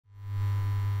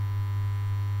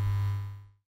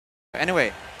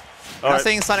Anyway, we're not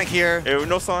saying Sonic here. Yeah,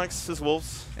 no Sonics, it's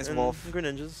Wolves. It's Wolf.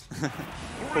 Greninjas.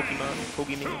 Pokemon.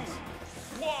 Pokemons.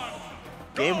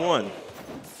 Game 1.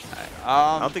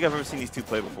 I don't think I've ever seen these two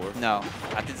play before. No,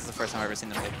 I think this is the first time I've ever seen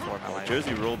them play before in my life.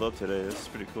 Jersey rolled up today. This is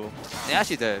pretty cool. They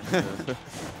actually did.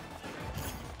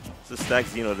 It's a stacked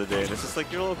Xeno today, and it's just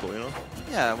like you're local, you know?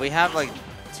 Yeah, we have like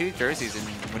 2 jerseys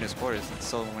in winner's quarters. It's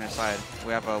still in winner's side.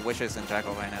 We have Wishes and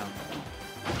Jakal right now.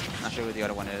 Not sure who the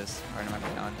other one is, or it might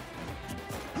be none.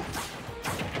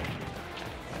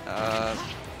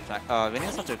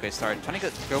 Venia's off to a great start. Trying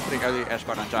to go for the early edge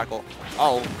guard on Jakal.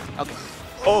 Oh, okay.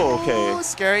 Oh, okay. Ooh,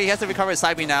 scary. He has to recover his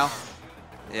side B now.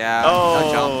 Yeah.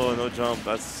 Oh, no jump.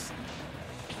 That's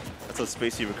a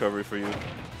spacey recovery for you.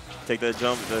 Take that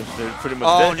jump. They're pretty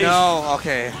much dead. Oh no.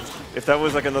 Okay. If that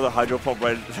was like another hydro pump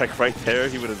right there,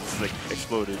 he would have just like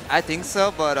exploded. I think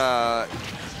so, but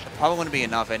it probably wouldn't be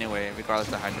enough anyway, regardless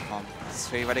of the hydro pump.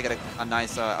 So he already got a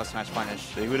nice up smash punish.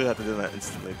 He would have had to do that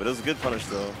instantly, but it was a good punish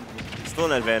though. Still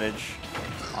an advantage.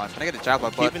 Oh, trying to get a jab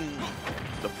up, but keeping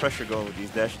the pressure going with these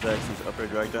dash attacks, these up air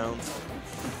drag downs.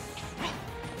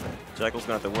 Jakal's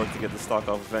gonna have to work to get the stock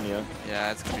off of Venia.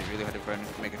 Yeah, it's gonna be really hard for him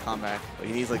to make a comeback. But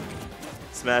he needs like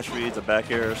smash reads, a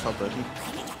back air or something.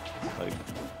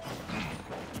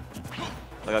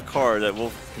 like a card that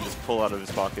Wolf can just pull out of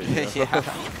his pocket. You know? Yeah.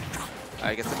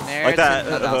 Alright, gets in there. Like that.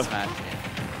 Another down smash.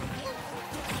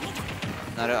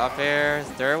 Another up air.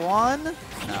 Third one.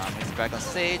 No, he's back on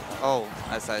stage. Oh,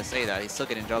 as I say that, he's still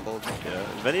getting juggled. Yeah,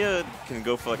 Venia can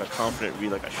go for like a confident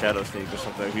read, like a shadow sneak or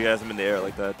something. If he has him in the air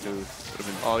like that too.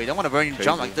 Oh, you don't want to burn your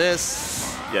jump like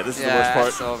this. Yeah, this is the worst part.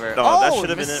 It's over. No, that should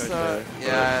have been it right there.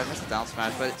 Yeah, missed a down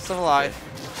smash, but it's still alive.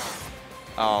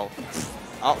 Okay.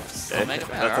 Oh, still that's like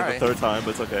like the 3rd time,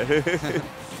 but it's okay.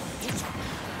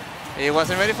 He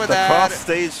wasn't ready for the that. cross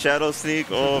stage shadow sneak.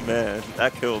 Oh man,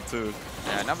 that killed too.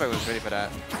 Yeah, nobody was ready for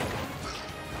that.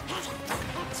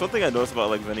 It's one thing I noticed about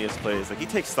like Venia's plays. Like he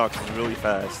takes stocks really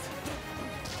fast.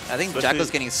 I think Jakal's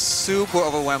getting super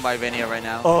overwhelmed by Venia right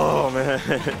now. Oh man,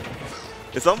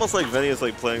 it's almost like Venia's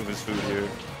like playing with his food here.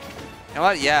 You know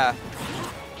what? Yeah.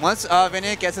 Once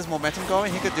Venia gets his momentum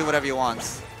going, he could do whatever he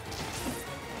wants.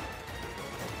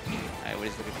 Alright, what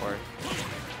he's looking for.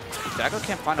 Jakal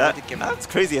can't find a way to give him. That's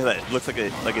crazy how that looks like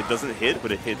it doesn't hit,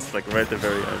 but it hits like right at the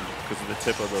very end because of the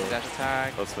tip of the dash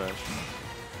attack. Up smash.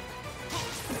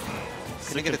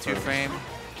 Gonna get a 2-frame.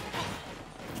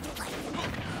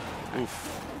 Oof.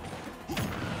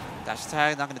 Dash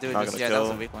attack, not gonna do it just yet. That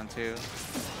was a weak one too.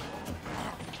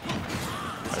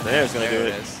 Right there's gonna do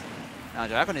it. Now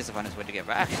Jakal needs to find his way to get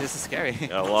back. This is scary.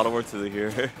 Yeah, a lot of work to do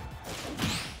here.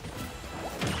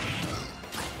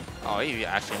 Oh, he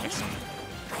actually makes some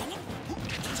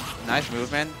nice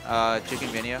movement.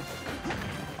 Juking Venia.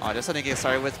 Oh, just something to get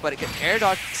started with, but it can air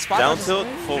dodge spot. Down tilt,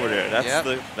 forward air.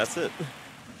 That's it.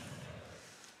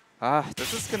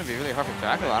 This is gonna be really hard for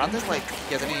Jakal. I don't think like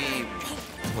he has any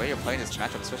way of playing this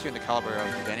matchup, especially in the caliber of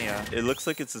Venia. It looks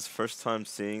like it's his first time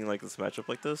seeing like this matchup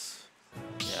like this.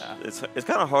 Yeah. It's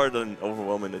kind of hard and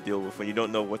overwhelming to deal with when you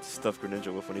don't know what to stuff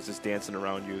Greninja with when he's just dancing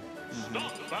around you.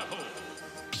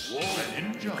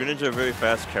 Greninja, a very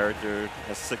fast character,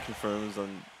 has sick confirms on,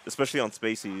 especially on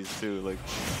spacies too. Like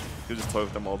you just toy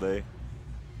with them all day.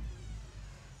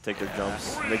 Take their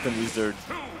jumps, make them use their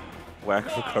whack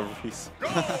recoveries.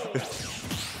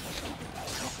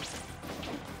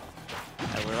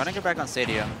 We're running it back on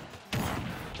Stadium.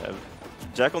 Yeah,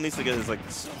 Jakal needs to get his like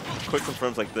quick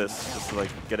confirms like this just to like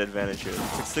get advantage here.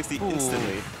 660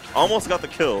 instantly. Almost got the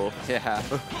kill. Yeah.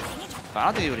 But I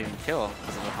don't think he would even kill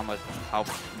because of how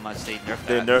much they nerfed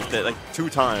They nerfed it like 2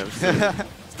 times.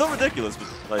 Still ridiculous, but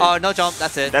like. Oh, no jump.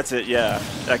 That's it. That's it. Yeah.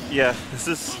 Like, yeah. This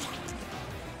is.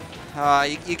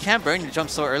 You can't burn your jump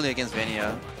so early against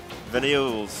Venia. Venia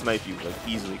will snipe you like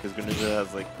easily because Greninja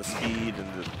has like the speed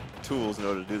and the tools in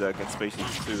order to do that against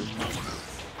spacies too.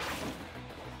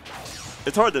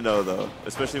 It's hard to know though,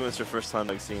 especially when it's your first time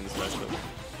like seeing this matchup.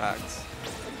 Facts.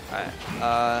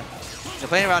 Alright. They're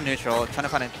playing around neutral, trying to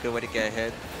find a good way to get a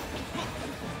hit.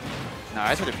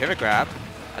 Nice with a pivot grab.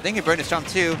 I think he burned his jump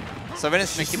too. So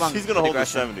Venia's gonna keep on. He's gonna hold the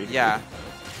 70. Yeah.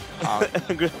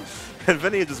 And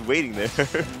Venia just waiting there.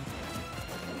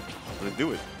 Let's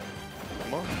do it.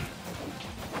 Come on.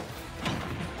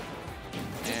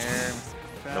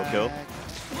 No kill.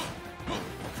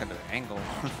 Kind of angle.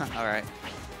 Alright.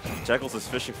 Jakal's is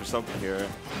fishing for something here.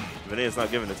 Venia's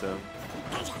not giving it to him.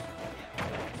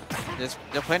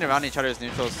 They're playing around each other's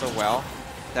neutrals so well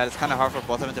that it's kind of hard for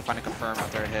both of them to find a confirm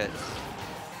after a hit.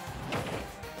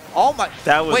 Oh my!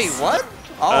 That was, wait, what?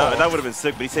 Oh, that would have been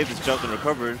sick, but he saved his jump and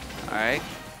recovered. All right.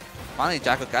 Finally,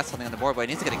 Jakal got something on the board, but he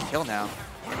needs to get a kill now.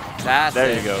 That's there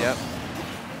it. you go. Yep.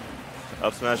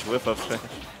 Up smash, whiff, up smash.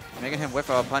 Making him whiff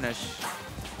out a punish.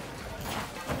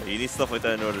 You need stuff like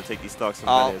that in order to take these stocks from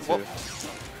Venia too.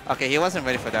 Okay, he wasn't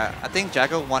ready for that. I think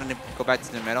Jakal wanted to go back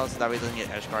to the middle so that way he doesn't get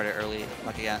edge guarded early,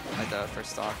 like again, like the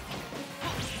first stock.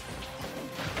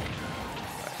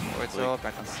 Forward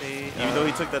back on C. Even though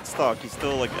he took that stock, he's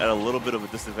still like at a little bit of a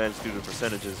disadvantage due to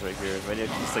percentages right here. Venia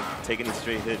just like taking a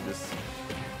straight hit, just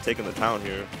taking the town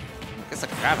here. Gets a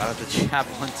crap out of the jab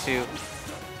 1-2.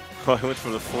 Oh, he went for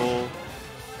the full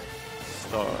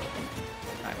star.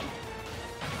 Right.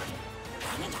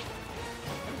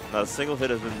 Not a single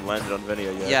hit has been landed on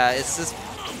Venia yet. Yeah, it's just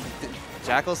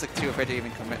Jakal's like too afraid to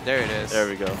even commit. There it is. There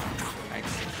we go. Right.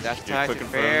 Dash attack,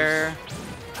 fair.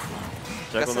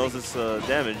 Jakal knows his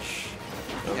damage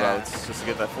routes just to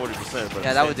get that 40%. But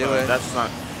yeah, that would do it. That's not.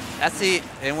 That's the,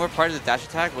 and we're part of the dash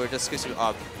attack. We're just scoots you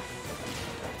up.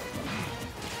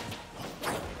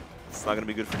 It's not gonna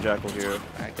be good for Jakal here.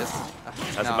 I guess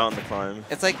That's a mountain to climb.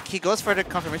 It's like he goes for the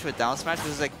confirmation with down smash.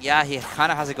 It's like, yeah, he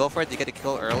kind of has to go for it to get a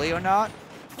kill early or not,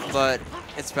 but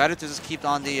it's better to just keep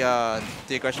on the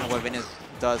aggression of what Venia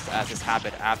does as his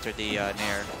habit after the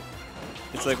nair.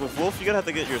 It's like with Wolf, you're gonna have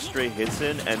to get your straight hits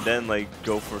in and then like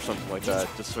go for something like that,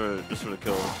 just for the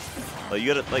kill. Like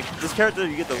you gotta this character,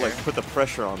 you get to like put the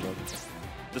pressure on them,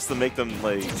 just to make them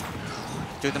like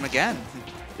do them again.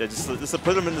 Yeah, just to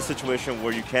put them in the situation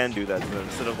where you can do that to them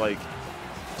instead of like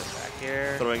back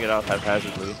here. Throwing it out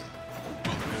haphazardly.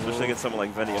 Especially against someone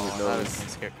like Venia who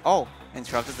knows. Oh,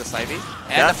 interrupted the side B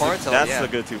and the forward tilt. That's a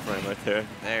good 2-frame right there.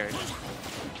 There.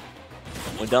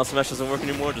 When down smash doesn't work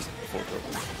anymore, just forward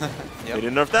tilt. Yep. They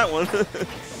didn't nerf that one.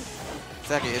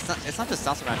 Exactly. It's not just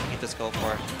down smash you just go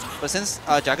for. But since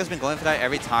Jakal's been going for that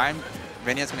every time,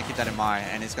 Venia's gonna keep that in mind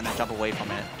and he's gonna jump away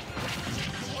from it.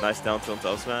 Nice down tilt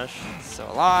up smash.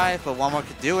 Still alive, but one more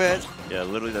could do it. Yeah,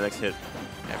 literally the next hit.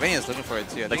 Yeah, Venia's looking for it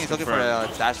too. I think he's looking for a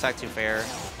dash attack to fair.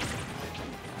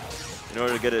 In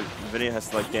order to get it, Venia has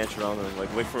to like dance around and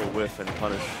like wait for a whiff and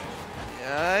punish.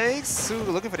 Yikes!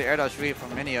 Ooh, looking for the air dodge read from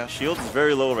Venia. Shield is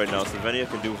very low right now, so Venia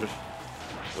can do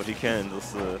what he can.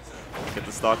 Just get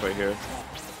the stock right here.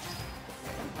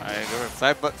 Alright, go for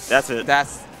flag, but that's it.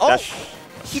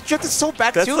 He drifted so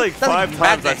back that's too. Like 5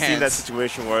 times I've seen that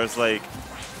situation where it's like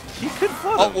he could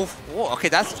flood him. Oh, okay,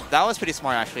 that was pretty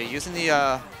smart actually. Using the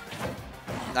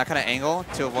that kind of angle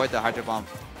to avoid the Hydro Bomb.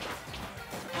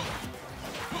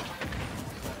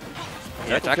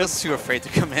 Yeah, Jakal's too afraid to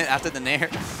commit after the nair.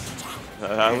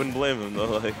 I wouldn't blame him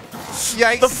though. Like,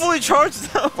 yikes! The fully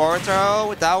charged though. Forward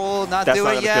throw, that will not do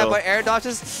it yet. But air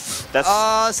dodges. That's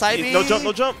side B. No jump,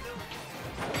 no jump.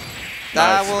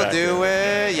 That will do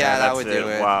it. Yeah, that would do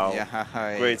it. Wow.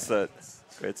 Yeah. Great set.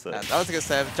 Great set. Yeah, that was a good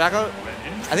set. Jakal,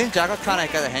 I think Jakal kind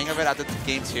of got the hang of it after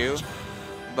game 2,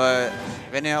 but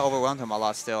Venia overwhelmed him a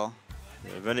lot still.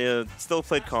 Yeah, Venia still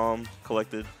played calm,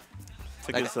 collected.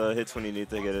 Took his hits when he needed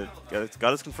to get it.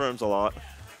 Got his confirms a lot.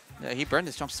 Yeah, he burned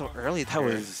his jump so early. That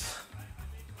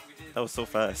was so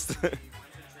fast.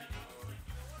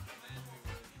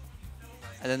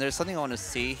 And then there's something I want to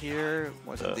see here.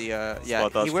 Was it the yeah?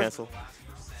 Spot dodge cancel.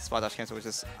 Spot dodge cancel, which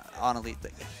is honestly,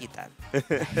 like, I hate that.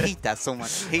 I hate that so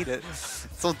much. I hate it.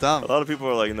 So dumb. A lot of people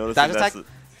are like noticing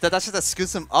that's just that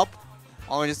scoots him up,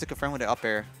 only just to confirm with the up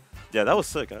air. Yeah, that was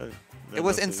sick. It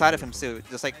was inside of him too.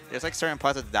 Just like there's like certain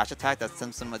parts of the dash attack that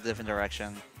sends him a different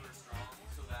direction.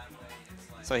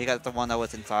 So he got the one that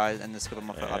was inside and just scoop him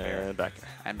up for up air.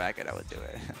 And back air, that would do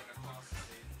it.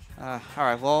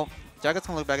 Alright, well, Jakal's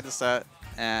gonna look back at the set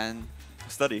and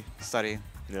study.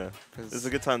 Yeah. It's a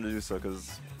good time to do so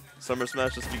because Summer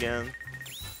Smash just began,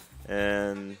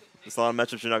 and there's a lot of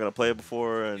matchups you're not gonna play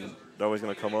before, and they're always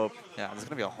gonna come up. Yeah, there's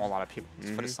gonna be a whole lot of people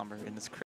for the summer in this.